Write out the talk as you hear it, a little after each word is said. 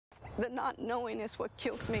The not knowing is what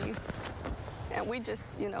kills me. And we just,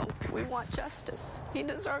 we want justice. He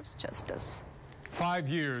deserves justice. 5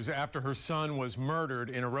 years after her son was murdered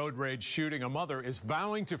in a road rage shooting, a mother is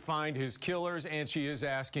vowing to find his killers, and she is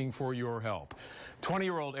asking for your help.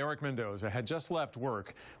 20-year-old Eric Mendoza had just left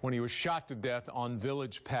work when he was shot to death on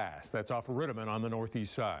Village Pass. That's off Rittiman on the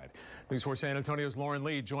northeast side. News 4 San Antonio's Lauren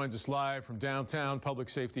Lee joins us live from downtown Public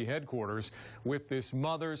Safety Headquarters with this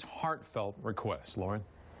mother's heartfelt request. Lauren?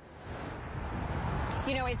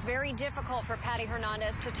 You know, it's very difficult for Patty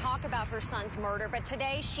Hernandez to talk about her son's murder, but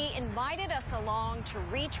today she invited us along to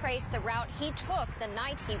retrace the route he took the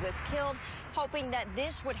night he was killed, hoping that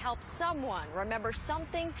this would help someone remember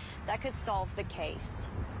something that could solve the case.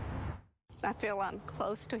 I feel I'm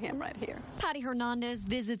close to him right here. Patty Hernandez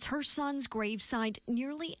visits her son's gravesite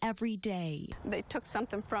nearly every day. They took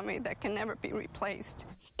something from me that can never be replaced.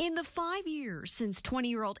 In the 5 years since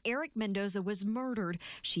 20-year-old Eric Mendoza was murdered,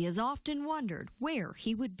 she has often wondered where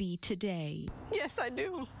he would be today. Yes, I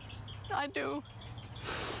do. I do.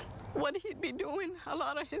 What he'd be doing. A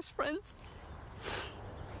lot of his friends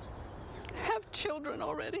have children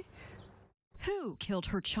already. Who killed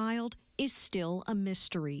her child is still a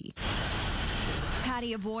mystery.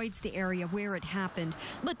 Patty avoids the area where it happened,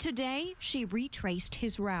 but today she retraced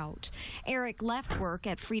his route. Eric left work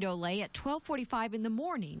at Frito-Lay at 12:45 in the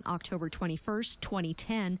morning, October 21st,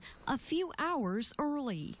 2010, a few hours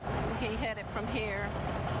early. He headed from here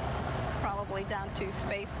probably down to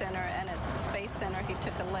Space Center, and at Space Center he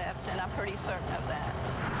took a left, and I'm pretty certain of that.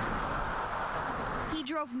 He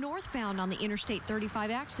drove northbound on the Interstate 35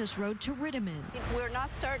 access road to Rittiman. We're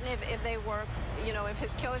not certain if they were, if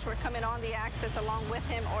his killers were coming on the access along with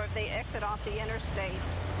him or if they exit off the interstate.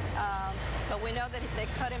 But we know that they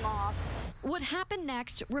cut him off. What happened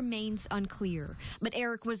next remains unclear, but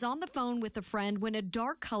Eric was on the phone with a friend when a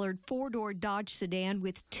dark-colored four-door Dodge sedan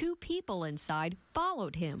with 2 people inside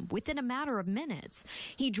followed him within a matter of minutes.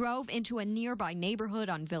 He drove into a nearby neighborhood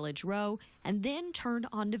on Village Row and then turned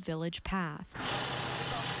onto Village Path.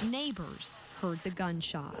 Neighbors heard the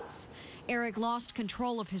gunshots. Eric lost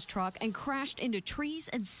control of his truck and crashed into trees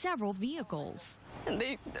and several vehicles. And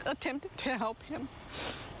they attempted to help him,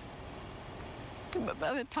 but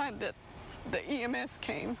by the time that the EMS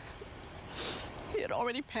came, he had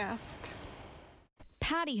already passed.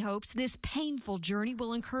 Patty hopes this painful journey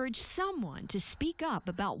will encourage someone to speak up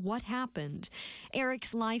about what happened.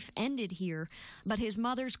 Eric's life ended here, but his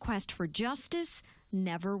mother's quest for justice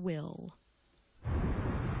never will.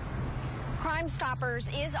 Crime Stoppers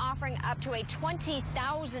is offering up to a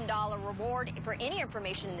 $20,000 reward for any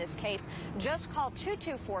information in this case. Just call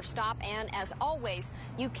 224-STOP, and as always,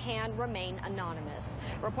 you can remain anonymous.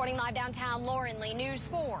 Reporting live downtown, Lauren Lee, News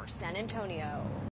 4 San Antonio.